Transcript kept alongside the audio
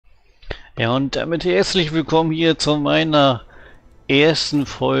Ja, und damit herzlich willkommen hier zu meiner ersten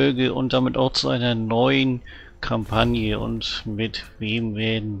Folge und damit auch zu einer neuen Kampagne. Und mit wem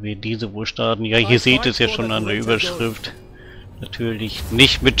werden wir diese wohl starten? Ja, hier seht ihr es ja schon an der Überschrift. Natürlich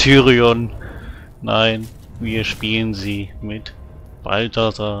nicht mit Tyrion. Nein, wir spielen sie mit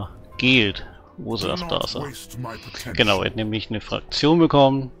Balthasar Gelt. Wo ist das? Da ist er. Genau, er hat nämlich eine Fraktion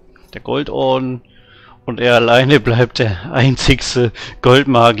bekommen, der Goldorden. Und er alleine bleibt der einzigste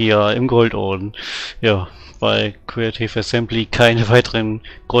Goldmagier im Goldorden. Ja, weil Creative Assembly keine weiteren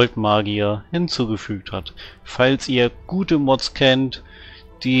Goldmagier hinzugefügt hat. Falls ihr gute Mods kennt,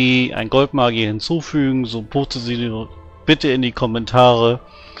 die ein Goldmagier hinzufügen, so postet sie bitte in die Kommentare.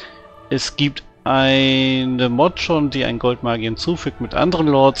 Es gibt eine Mod schon, die einen Goldmagier hinzufügt mit anderen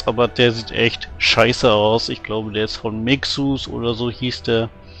Lords, aber der sieht echt scheiße aus. Ich glaube, der ist von Mixus oder so hieß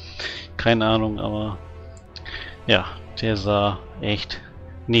der. Keine Ahnung, aber ja, der sah echt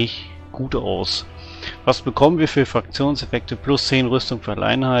nicht gut aus. Was bekommen wir für Fraktionseffekte? Plus 10 Rüstung für alle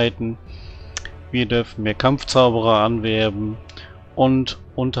Einheiten. Wir dürfen mehr Kampfzauberer anwerben. Und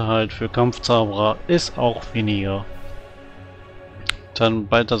Unterhalt für Kampfzauberer ist auch weniger. Dann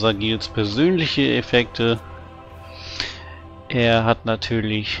Balthasar Gelts persönliche Effekte. Er hat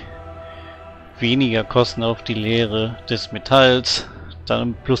natürlich weniger Kosten auf die Lehre des Metalls.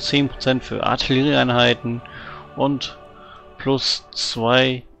 Dann plus 10% für Artillerieeinheiten. Und plus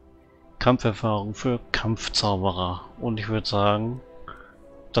 2 Kampferfahrung für Kampfzauberer. Und ich würde sagen,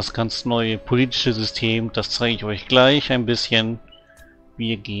 das ganz neue politische System, das zeige ich euch gleich ein bisschen.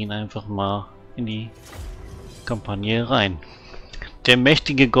 Wir gehen einfach mal in die Kampagne rein. Der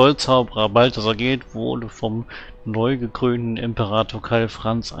mächtige Goldzauberer Balthasar Gelt wurde vom neu gekrönten Imperator Karl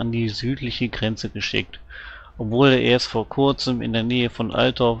Franz an die südliche Grenze geschickt. Obwohl er erst vor kurzem in der Nähe von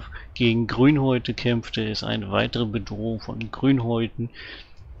Altdorf gegen Grünhäute kämpfte, ist eine weitere Bedrohung von Grünhäuten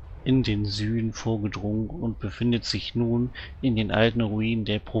in den Süden vorgedrungen und befindet sich nun in den alten Ruinen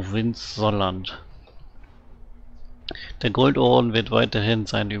der Provinz Solland. Der Goldorden wird weiterhin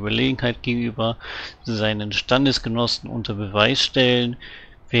seine Überlegenheit gegenüber seinen Standesgenossen unter Beweis stellen,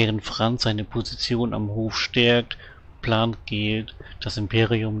 während Franz seine Position am Hof stärkt. Plant Gelt, das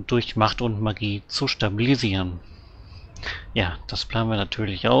Imperium durch Macht und Magie zu stabilisieren. Ja, das planen wir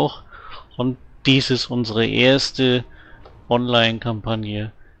natürlich auch. Und dies ist unsere erste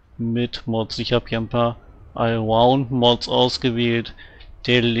Online-Kampagne mit Mods. Ich habe hier ein paar Allround-Mods ausgewählt.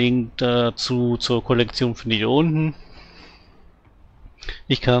 Der Link dazu zur Kollektion finde ich unten.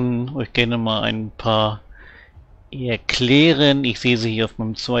 Ich kann euch gerne mal ein paar erklären. Ich sehe sie hier auf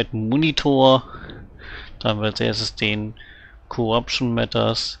meinem zweiten Monitor. Da haben wir als erstes den Corruption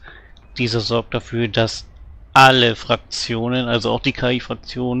Matters. Dieser sorgt dafür, dass alle Fraktionen, also auch die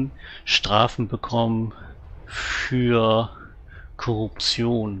KI-Fraktionen, Strafen bekommen für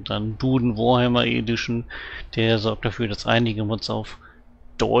Korruption. Dann Duden Warhammer Edition, der sorgt dafür, dass einige Mods auf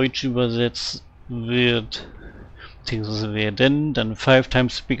Deutsch übersetzt wird, beziehungsweise werden. Dann 5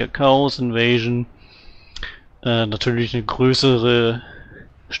 times bigger Chaos Invasion, natürlich eine größere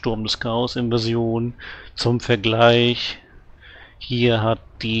Sturm des Chaos Invasion. Zum Vergleich, hier hat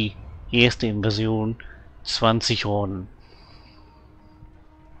die erste Invasion 20 Horden.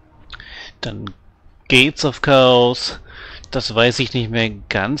 Dann Gates of Chaos, das weiß ich nicht mehr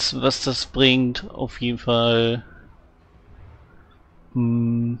ganz, was das bringt. Auf jeden Fall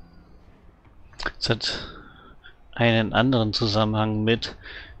es hat einen anderen Zusammenhang mit,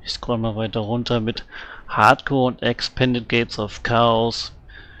 ich scroll mal weiter runter, mit Hardcore und Expanded Gates of Chaos.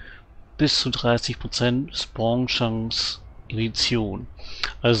 Bis zu 30% Spawn-Chance Edition.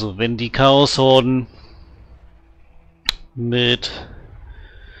 Also wenn die Chaos-Horden mit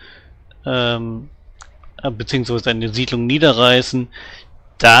beziehungsweise eine Siedlung niederreißen,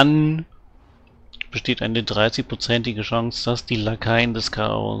 dann besteht eine 30%ige Chance, dass die Lakaien des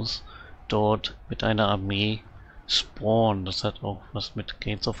Chaos dort mit einer Armee spawnen. Das hat auch was mit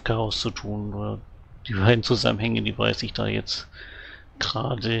Gates of Chaos zu tun, oder die beiden Zusammenhänge, die weiß ich da jetzt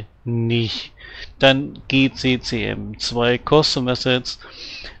gerade nicht. Dann GCCM 2 Custom Assets,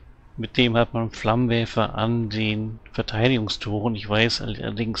 mit dem hat man Flammenwerfer an den Verteidigungstoren. Ich weiß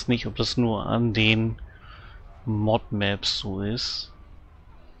allerdings nicht, ob das nur an den Mod-Maps so ist.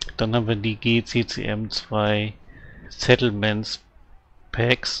 Dann haben wir die GCCM 2 Settlements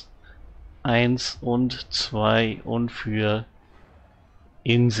Packs 1 und 2 und für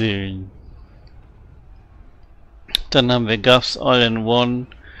Inseln. Dann haben wir GAFs All-in-One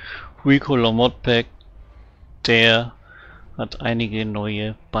Recolor Mod Pack, der hat einige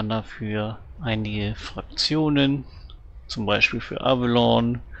neue Banner für einige Fraktionen, zum Beispiel für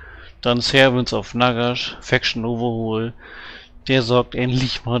Avalon. Dann Servants of Nagash, Faction Overhaul, der sorgt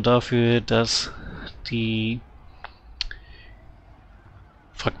endlich mal dafür, dass die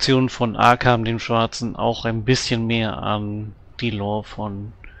Fraktion von Arkham, dem Schwarzen, auch ein bisschen mehr an die Lore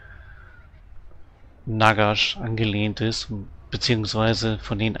von Nagash angelehnt ist, beziehungsweise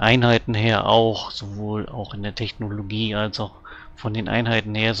von den Einheiten her auch, sowohl auch in der Technologie als auch von den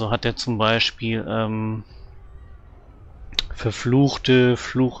Einheiten her. So hat er zum Beispiel Verfluchte,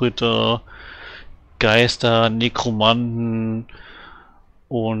 Fluchritter, Geister, Nekromanten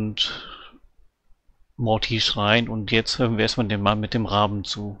und Morty-Schrein. Und jetzt hören wir erstmal den Mann mit dem Raben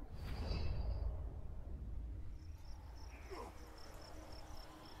zu.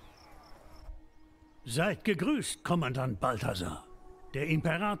 Seid gegrüßt, Kommandant Balthasar. Der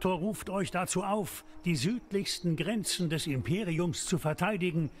Imperator ruft euch dazu auf, die südlichsten Grenzen des Imperiums zu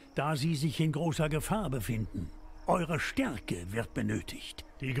verteidigen, da sie sich in großer Gefahr befinden. Eure Stärke wird benötigt.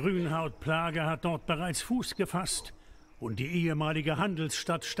 Die Grünhautplage hat dort bereits Fuß gefasst und die ehemalige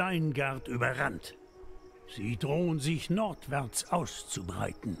Handelsstadt Steingart überrannt. Sie drohen sich nordwärts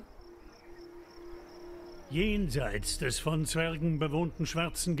auszubreiten. Jenseits des von Zwergen bewohnten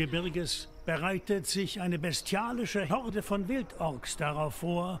Schwarzen Gebirges bereitet sich eine bestialische Horde von Wildorks darauf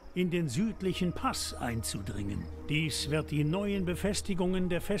vor, in den südlichen Pass einzudringen. Dies wird die neuen Befestigungen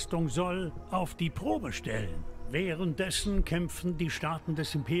der Festung Sol auf die Probe stellen. Währenddessen kämpfen die Staaten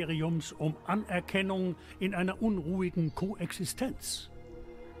des Imperiums um Anerkennung in einer unruhigen Koexistenz.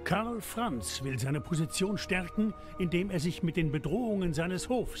 Karl Franz will seine Position stärken, indem er sich mit den Bedrohungen seines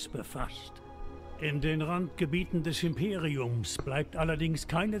Hofs befasst. In den Randgebieten des Imperiums bleibt allerdings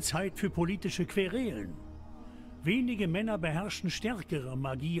keine Zeit für politische Querelen. Wenige Männer beherrschen stärkere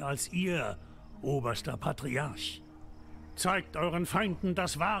Magie als ihr, oberster Patriarch. Zeigt euren Feinden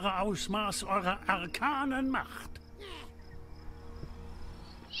das wahre Ausmaß eurer arkanen Macht.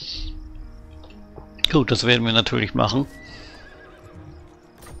 Gut, das werden wir natürlich machen.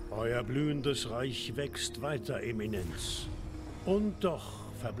 Euer blühendes Reich wächst weiter, Eminenz. Und doch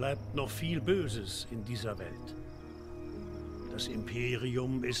verbleibt noch viel Böses in dieser Welt. Das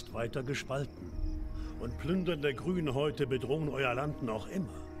Imperium ist weiter gespalten und plündernde Grünhäute bedrohen euer Land noch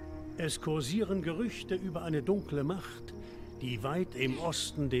immer. Es kursieren Gerüchte über eine dunkle Macht, die weit im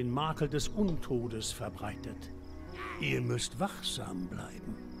Osten den Makel des Untodes verbreitet. Ihr müsst wachsam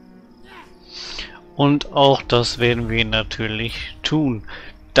bleiben. Und auch das werden wir natürlich tun.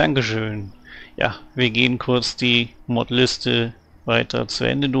 Dankeschön. Ja, wir gehen kurz die Modliste weiter zu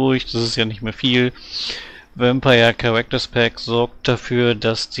Ende durch. Das ist ja nicht mehr viel. Vampire Characters Pack sorgt dafür,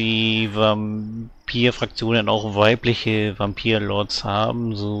 dass die Vampir-Fraktionen auch weibliche Vampir-Lords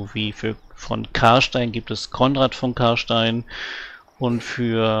haben, so wie von Karstein gibt es Konrad von Karstein und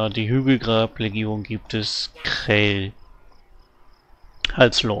für die Hügelgrab-Legion gibt es Krell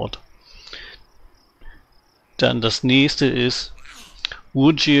als Lord. Dann das nächste ist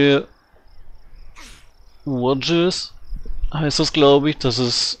Urges heißt das, glaube ich. Das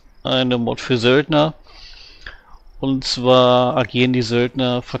ist eine Mod für Söldner. Und zwar agieren die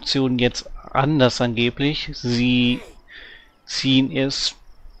Söldner-Fraktionen jetzt anders angeblich. Sie ziehen erst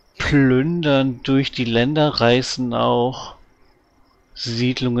plündern durch die Länder, reißen auch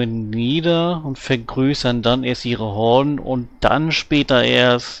Siedlungen nieder und vergrößern dann erst ihre Horden und dann später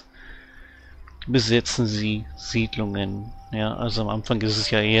erst besetzen sie Siedlungen. Ja, also am Anfang ist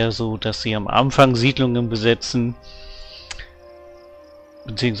es ja eher so, dass sie am Anfang Siedlungen besetzen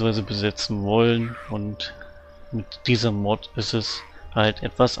beziehungsweise besetzen wollen, und mit diesem Mod ist es halt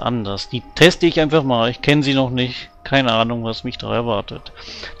etwas anders. Die teste ich einfach mal, ich kenne sie noch nicht, keine Ahnung, was mich da erwartet.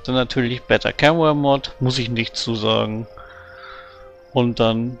 Dann natürlich Better Camera Mod, muss ich nichts zu sagen. Und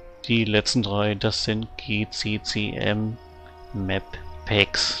dann die letzten drei, das sind GCCM Map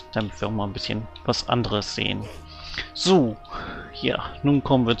Packs, damit wir auch mal ein bisschen was anderes sehen. So, ja, nun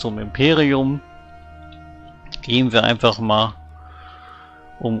kommen wir zum Imperium. Gehen wir einfach mal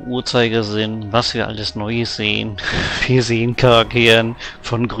um Uhrzeigersinn, was wir alles Neues sehen. Wir sehen Charakteren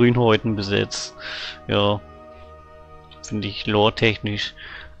von Grünhäuten besetzt. Ja, finde ich lore-technisch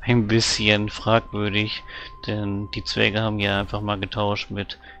ein bisschen fragwürdig, denn die Zwerge haben ja einfach mal getauscht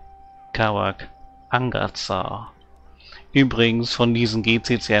mit Kawak Angazar. Übrigens von diesen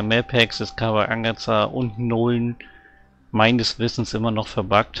GCCR Map Packs ist Kawak Angazar und Nullen meines Wissens immer noch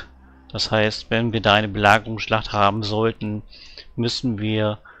verbuggt. Das heißt, wenn wir da eine Belagerungsschlacht haben sollten, müssen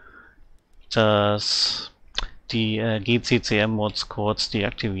wir die GCCM-Mods kurz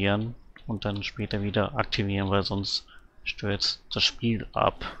deaktivieren und dann später wieder aktivieren, weil sonst stürzt das Spiel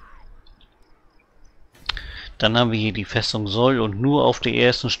ab. Dann haben wir hier die Festung Sol und nur auf der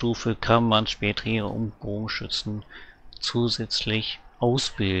ersten Stufe kann man spätere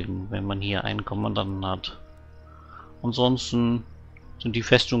ansonsten sind die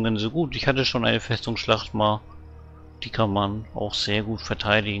Festungen so gut. Ich hatte schon eine Festungsschlacht mal. Die kann man auch sehr gut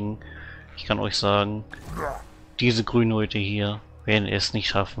verteidigen. Ich kann euch sagen, diese Grünhäute hier werden es nicht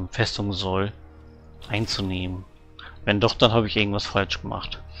schaffen, Festung Soll einzunehmen. Wenn doch, dann habe ich irgendwas falsch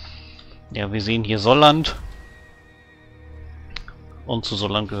gemacht. Ja, wir sehen hier Solland. Und zu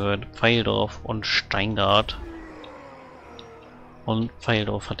Solland gehört Pfeildorf und Steingart. Und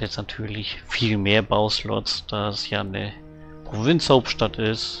Pfeildorf hat jetzt natürlich viel mehr Bauslots, da es ja eine Provinzhauptstadt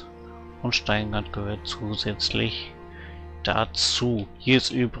ist. Und Steingart gehört zusätzlich dazu. Hier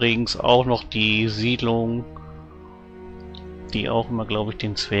ist übrigens auch noch die Siedlung, die auch immer, glaube ich,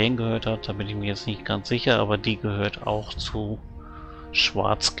 den Zwergen gehört hat. Da bin ich mir jetzt nicht ganz sicher, aber die gehört auch zu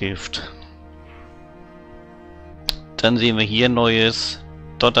Schwarzgift. Dann sehen wir hier Neues.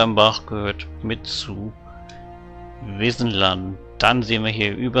 Dotternbach gehört mit zu Wissenland. Dann sehen wir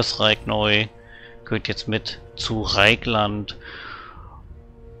hier Übersreik neu. Gehört jetzt mit zu Reikland.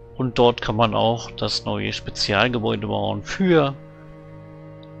 Und dort kann man auch das neue Spezialgebäude bauen für,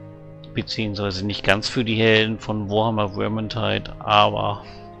 beziehungsweise nicht ganz für die Helden von Warhammer Vermintide, aber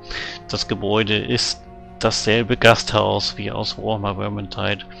das Gebäude ist dasselbe Gasthaus wie aus Warhammer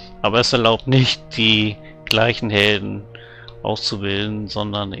Vermintide. Aber es erlaubt nicht, die gleichen Helden auszubilden,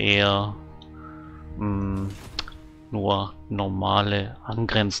 sondern eher nur normale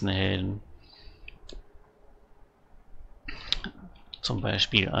angrenzende Helden. Zum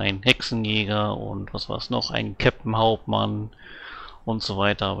Beispiel ein Hexenjäger und was war es noch, ein Captain-Hauptmann und so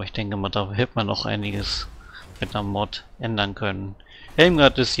weiter. Aber ich denke mal, da hätte man noch einiges mit einer Mod ändern können.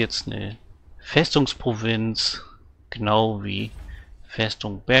 Helmgard ist jetzt eine Festungsprovinz, genau wie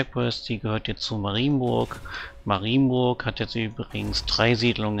Festung Bergwurst. Die gehört jetzt zu Marienburg. Marienburg hat jetzt übrigens 3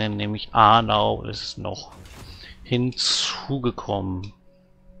 Siedlungen, nämlich Arnau ist noch hinzugekommen.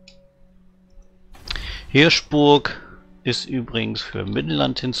 Hirschburg ist übrigens für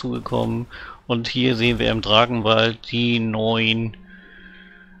Mittelland hinzugekommen. Und hier sehen wir im Dragenwald die neuen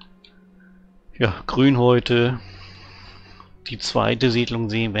Grünhäute. Die zweite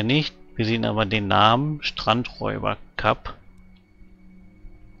Siedlung sehen wir nicht. Wir sehen aber den Namen Strandräuber Cup.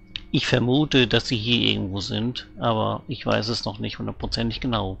 Ich vermute, dass sie hier irgendwo sind, aber ich weiß es noch nicht hundertprozentig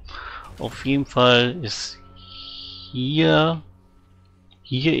genau. Auf jeden Fall ist hier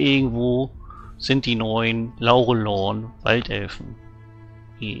irgendwo sind die neuen Laurelorn Waldelfen.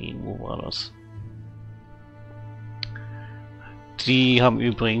 Hier irgendwo war das. Die haben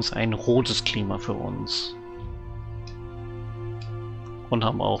übrigens ein rotes Klima für uns. Und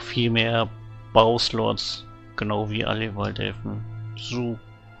haben auch viel mehr Bauslots, genau wie alle Waldelfen. So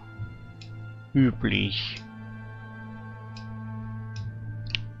üblich.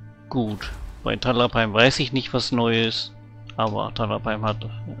 Gut, bei Talabheim weiß ich nicht, was Neues, aber Talabheim hat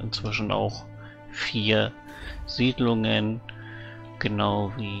inzwischen auch 4 Siedlungen,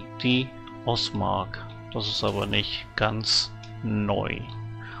 genau wie die Osmark. Das ist aber nicht ganz neu.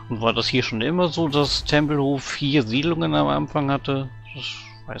 Und war das hier schon immer so, dass Tempelhof 4 Siedlungen am Anfang hatte? Das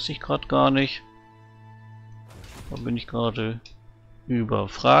weiß ich gerade gar nicht. Da bin ich gerade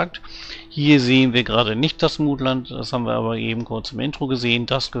überfragt. Hier sehen wir gerade nicht das Mutland, das haben wir aber eben kurz im Intro gesehen.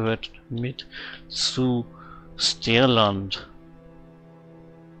 Das gehört mit zu Sterland.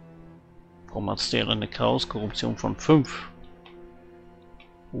 Warum hat Sterland eine Chaos-Korruption von 5?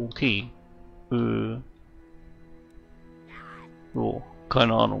 Okay. So,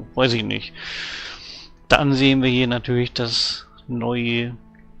 keine Ahnung, weiß ich nicht. Dann sehen wir hier natürlich das neue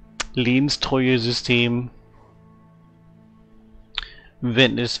Lebenstreue-System.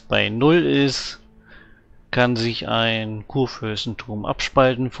 Wenn es bei 0 ist, kann sich ein Kurfürstentum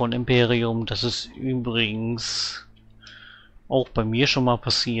abspalten von Imperium. Das ist übrigens auch bei mir schon mal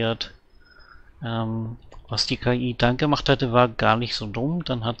passiert. Was die KI dann gemacht hatte, war gar nicht so dumm.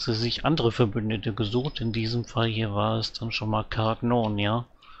 Dann hat sie sich andere Verbündete gesucht. In diesem Fall hier war es dann schon mal Kargnon, ja.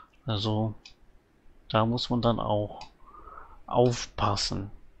 Also da muss man dann auch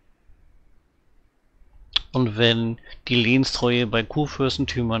aufpassen. Und wenn die Lehnstreue bei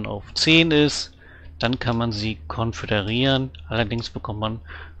Kurfürstentümern auf 10 ist, dann kann man sie konföderieren. Allerdings bekommt man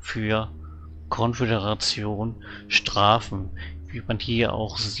für Konföderation Strafen, wie man hier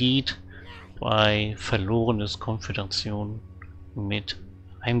auch sieht, bei verlorenes Konföderation mit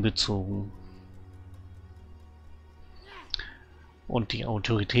einbezogen. Und die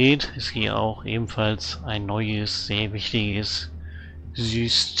Autorität ist hier auch ebenfalls ein neues, sehr wichtiges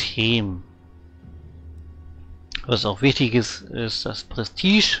System. Was auch wichtig ist, ist das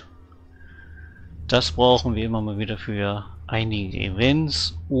Prestige. Das brauchen wir immer mal wieder für einige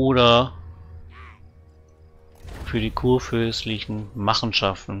Events oder für die kurfürstlichen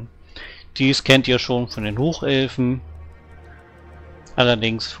Machenschaften. Dies kennt ihr schon von den Hochelfen.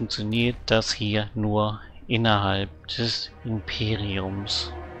 Allerdings funktioniert das hier nur innerhalb des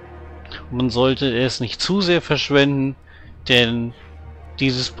Imperiums. Und man sollte es nicht zu sehr verschwenden, denn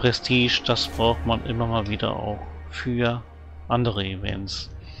dieses Prestige, das braucht man immer mal wieder auch für andere Events.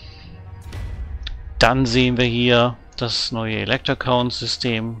 Dann sehen wir hier das neue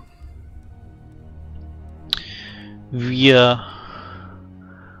Elect-Account-System. Wir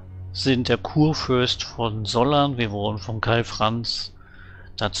sind der Kurfürst von Sollern. Wir wurden von Karl Franz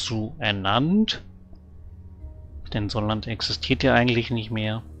dazu ernannt. Denn Solland existiert ja eigentlich nicht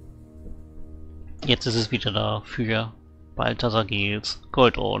mehr. Jetzt ist es wieder da für Balthasar Gelt,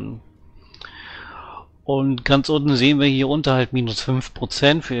 Goldorden. Und ganz unten sehen wir hier Unterhalt minus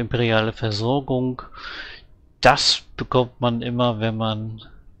 5% für imperiale Versorgung. Das bekommt man immer, wenn man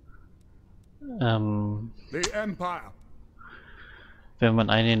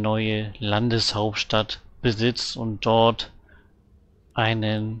eine neue Landeshauptstadt besitzt und dort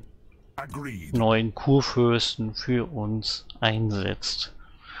einen neuen Kurfürsten für uns einsetzt.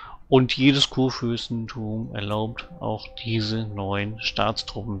 Und jedes Kurfürstentum erlaubt auch diese neuen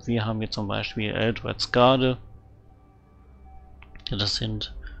Staatstruppen. Wir haben hier zum Beispiel Eldred's Garde. Das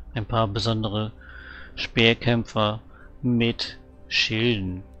sind ein paar besondere Speerkämpfer mit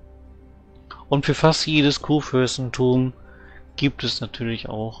Schilden. Und für fast jedes Kurfürstentum gibt es natürlich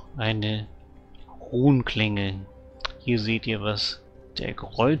auch eine Runenklinge. Hier seht ihr, was der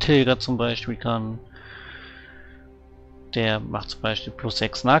Grolltilger zum Beispiel kann. Der macht zum Beispiel plus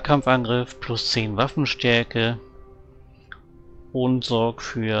 6 Nahkampfangriff, plus 10 Waffenstärke und sorgt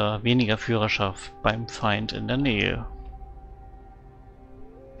für weniger Führerschaft beim Feind in der Nähe.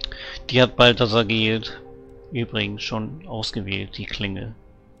 Die hat Balthasar Gelt übrigens schon ausgewählt, die Klinge.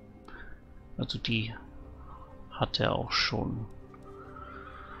 Also die hat er auch schon.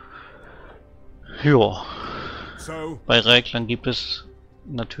 Ja. Bei Reiklern gibt es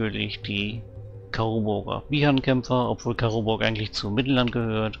natürlich die Karuburger Bihankämpfer, obwohl Karuburg eigentlich zu Mittelland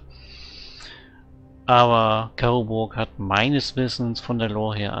gehört. Aber Karuburg hat meines Wissens von der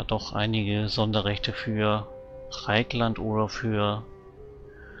Lore her doch einige Sonderrechte für Reikland oder für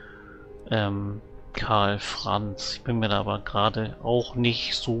Karl Franz. Ich bin mir da aber gerade auch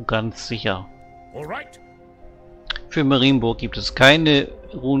nicht so ganz sicher. Für Marienburg gibt es keine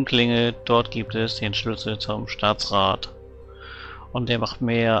Runenklinge, dort gibt es den Schlüssel zum Staatsrat. Und der macht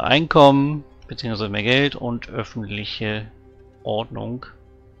mehr Einkommen, beziehungsweise mehr Geld und öffentliche Ordnung.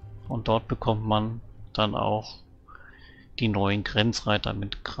 Und dort bekommt man dann auch die neuen Grenzreiter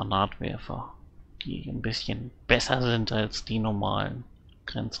mit Granatwerfer, die ein bisschen besser sind als die normalen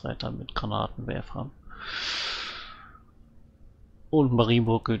Grenzreiter mit Granatenwerfern. Und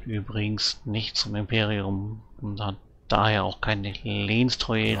Marienburg gehört übrigens nicht zum Imperium und hat daher auch keine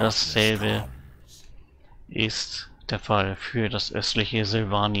Lehnstreue. Dasselbe ist der Fall für das östliche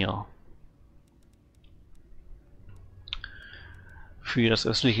Silvania. Für das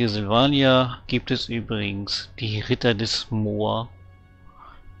östliche Silvania gibt es übrigens die Ritter des Moor,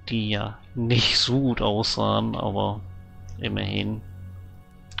 die ja nicht so gut aussahen, aber immerhin.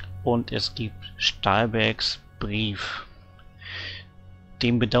 Und es gibt Stahlbergs Brief.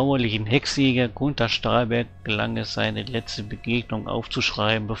 Dem bedauerlichen Hexjäger Gunther Stahlberg gelang es, seine letzte Begegnung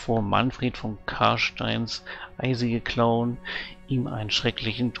aufzuschreiben, bevor Manfred von Karsteins eisige Klauen ihm einen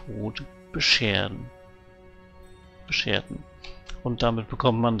schrecklichen Tod bescherten. Und damit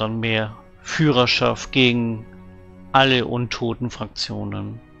bekommt man dann mehr Führerschaft gegen alle untoten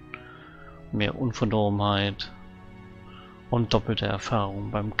Fraktionen, mehr Unverdorbenheit und doppelte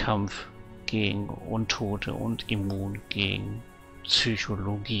Erfahrung beim Kampf gegen Untote und immun gegen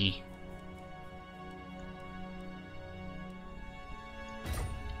Psychologie.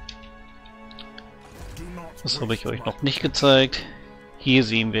 Das habe ich euch noch nicht gezeigt. Hier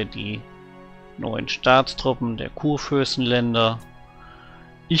sehen wir die neuen Staatstruppen der Kurfürstenländer.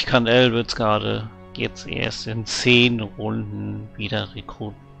 Ich kann Eldred's Garde jetzt erst in 10 Runden wieder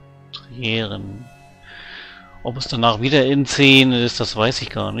rekrutieren. Ob es danach wieder in 10 ist, das weiß ich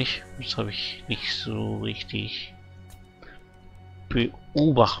gar nicht. Das habe ich nicht so richtig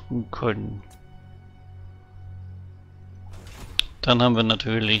beobachten können. Dann haben wir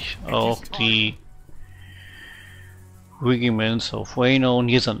natürlich auch die Regiments of Wayne und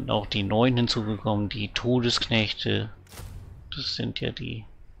hier sind auch die neuen hinzugekommen, die Todesknechte. Das sind ja die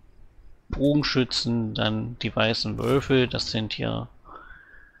Bogenschützen, dann die weißen Wölfe, das sind ja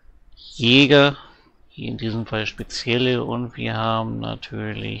Jäger, hier in diesem Fall spezielle, und wir haben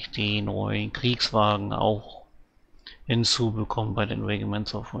natürlich die neuen Kriegswagen auch hinzubekommen bei den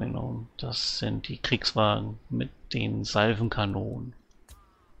Regiments of Wayne. Das sind die Kriegswagen mit den Salvenkanonen.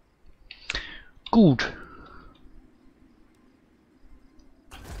 Gut.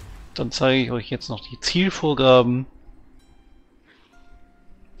 Dann zeige ich euch jetzt noch die Zielvorgaben.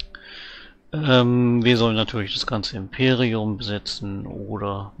 Wir sollen natürlich das ganze Imperium besetzen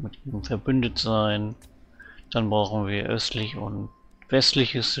oder mit ihm verbündet sein. Dann brauchen wir östlich und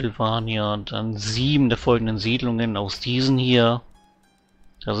westliches Silvania, dann 7 der folgenden Siedlungen aus diesen hier.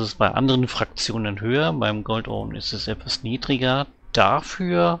 Das ist bei anderen Fraktionen höher, beim Goldorden ist es etwas niedriger.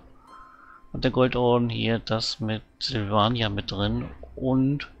 Dafür hat der Goldorden hier das mit Silvania mit drin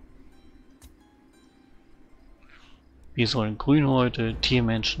und wir sollen Grünhäute,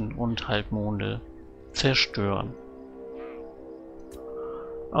 Tiermenschen und Halbmonde zerstören.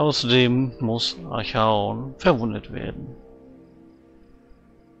 Außerdem muss Archaon verwundet werden.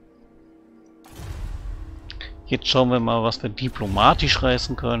 Jetzt schauen wir mal, was wir diplomatisch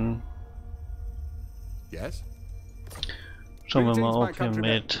reißen können. Schauen wir mal, ob wir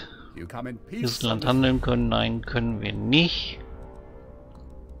mit Island handeln können. Nein, können wir nicht.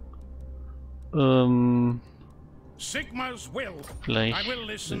 Vielleicht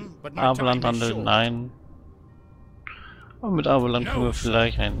mit Abeland handeln? Nein. Aber mit Abeland können wir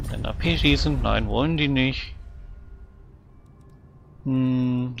vielleicht ein AP schießen? Nein, wollen die nicht.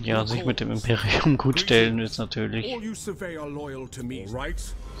 Ja, sich mit dem Imperium gut stellen ist natürlich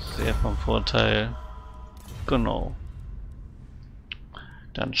sehr vom Vorteil. Genau.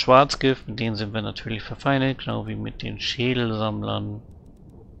 Dann Schwarzgift, mit denen sind wir natürlich verfeindet, genau wie mit den Schädelsammlern.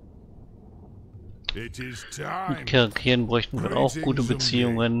 Mit Charakteren bräuchten wir auch gute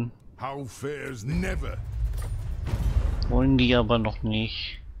Beziehungen. Wollen die aber noch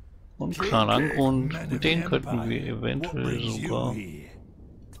nicht. Und Clan Angrund, mit denen könnten wir eventuell sogar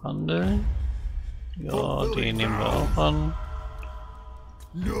handeln. Ja, den nehmen wir auch an.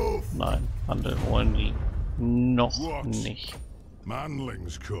 Nein, handeln wollen die noch nicht.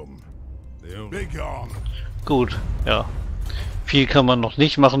 Gut, ja. Viel kann man noch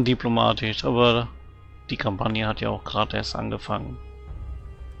nicht machen diplomatisch, aber die Kampagne hat ja auch gerade erst angefangen.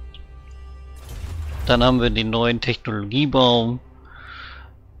 Dann haben wir den neuen Technologiebaum.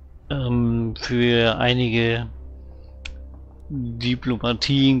 Für einige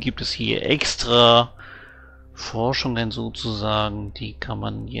Diplomatien gibt es hier extra Forschungen sozusagen, die kann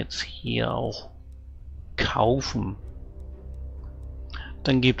man jetzt hier auch kaufen.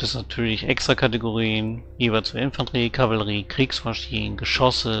 Dann gibt es natürlich extra Kategorien, jeweils für Infanterie, Kavallerie, Kriegsmaschinen,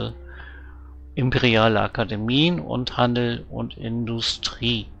 Geschosse, imperiale Akademien und Handel und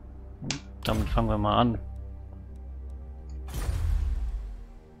Industrie. Damit fangen wir mal an.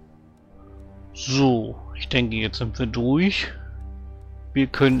 So, ich denke, jetzt sind wir durch. Wir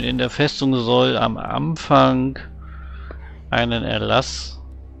können in der Festung Soll am Anfang einen Erlass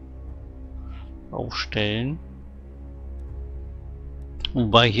aufstellen.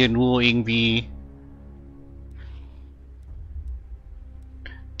 Wobei hier nur irgendwie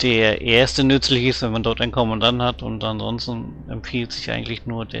der erste nützlich ist, wenn man dort einen Kommandant hat, und ansonsten empfiehlt sich eigentlich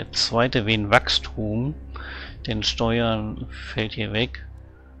nur der zweite wegen Wachstum. Denn Steuern fällt hier weg.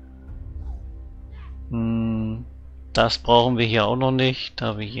 Das brauchen wir hier auch noch nicht,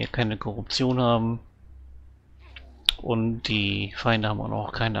 da wir hier keine Korruption haben. Und die Feinde haben auch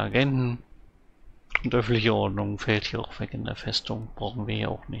noch keine Agenten. Und öffentliche Ordnung fällt hier auch weg in der Festung. Brauchen wir hier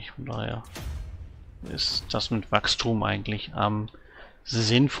auch nicht. Von daher ist das mit Wachstum eigentlich am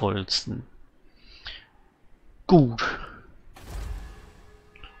sinnvollsten. Gut.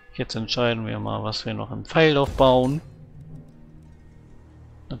 Jetzt entscheiden wir mal, was wir noch im Pfeillauf bauen.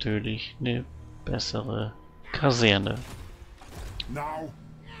 Natürlich eine bessere Kaserne.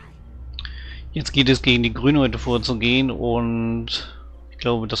 Jetzt geht es gegen die Grünhäute vorzugehen und ich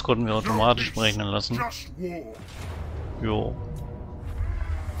glaube, das konnten wir automatisch berechnen lassen. Jo.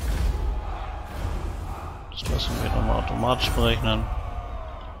 Das lassen wir nochmal automatisch berechnen.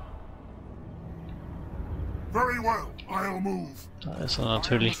 Da ist er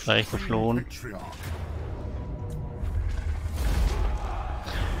natürlich gleich geflohen.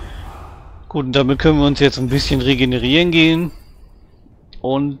 Gut, und damit können wir uns jetzt ein bisschen regenerieren gehen.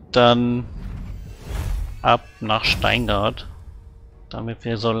 Und dann ab nach Steingart, damit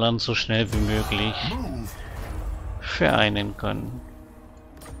wir Solland so schnell wie möglich vereinen können.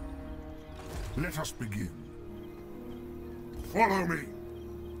 Let us begin. Follow me.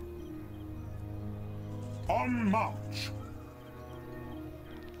 On march.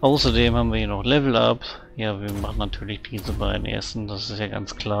 Außerdem haben wir hier noch Level Up. Ja, wir machen natürlich diese beiden ersten, das ist ja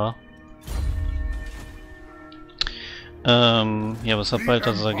ganz klar. Ja, was hat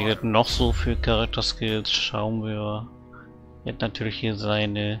Balthasar Gelt noch so für Charakter-Skills? Schauen wir. Er hat natürlich hier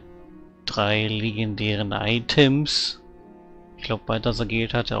seine 3 legendären Items. Ich glaube, Balthasar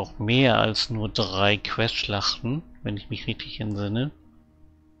Gelt hat ja auch mehr als nur 3 Quest-Schlachten, wenn ich mich richtig entsinne.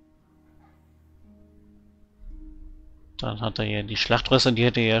 Dann hat er ja die Schlachtrösser, die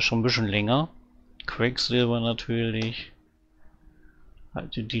hätte er ja schon ein bisschen länger. Quecksilber natürlich.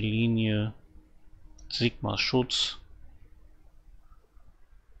 Halte die Linie. Sigma Schutz.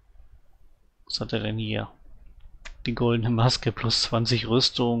 Was hat er denn hier? Die goldene Maske plus 20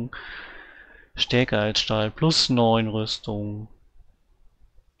 Rüstung. Stärker als Stahl plus 9 Rüstung.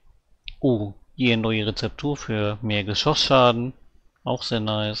 Oh, hier eine neue Rezeptur für mehr Geschossschaden. Auch sehr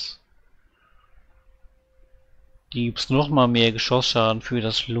nice. Hier gibt es nochmal mehr Geschossschaden für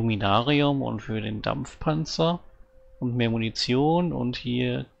das Luminarium und für den Dampfpanzer. Und mehr Munition. Und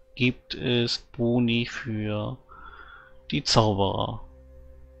hier gibt es Boni für die Zauberer.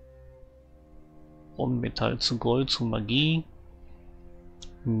 Und Metall zu Gold zu Magie.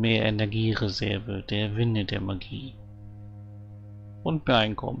 Mehr Energiereserve der Winde der Magie. Und mehr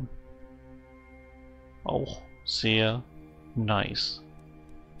Einkommen. Auch sehr nice.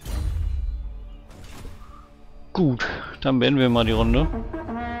 Gut, dann beenden wir mal die Runde.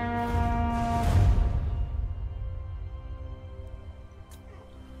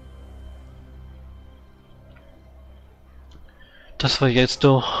 Das war jetzt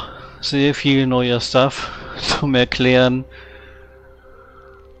doch sehr viel neuer Stuff zum Erklären.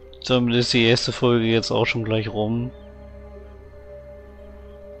 Damit ist die erste Folge jetzt auch schon gleich rum.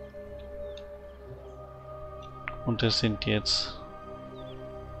 Und es sind jetzt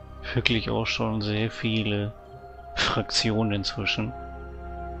wirklich auch schon sehr viele Fraktionen inzwischen.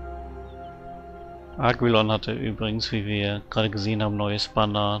 Aquilon hatte übrigens, wie wir gerade gesehen haben, neues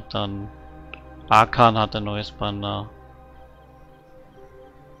Banner. Dann Arkan hat ein neues Banner.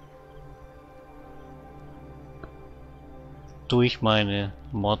 Durch meine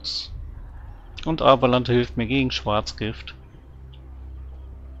Mods. Und Aberland hilft mir gegen Schwarzgift.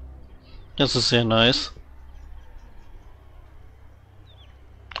 Das ist sehr nice.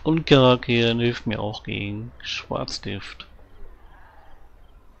 Und Garakian hilft mir auch gegen Schwarzgift.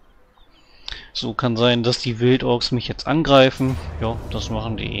 So kann sein, dass die Wildorks mich jetzt angreifen. Ja, das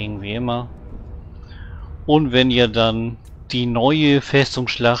machen die irgendwie immer. Und wenn ihr dann die neue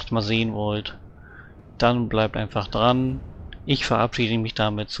Festungsschlacht mal sehen wollt, dann bleibt einfach dran. Ich verabschiede mich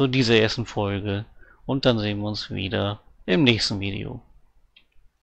damit zu dieser ersten Folge und dann sehen wir uns wieder im nächsten Video.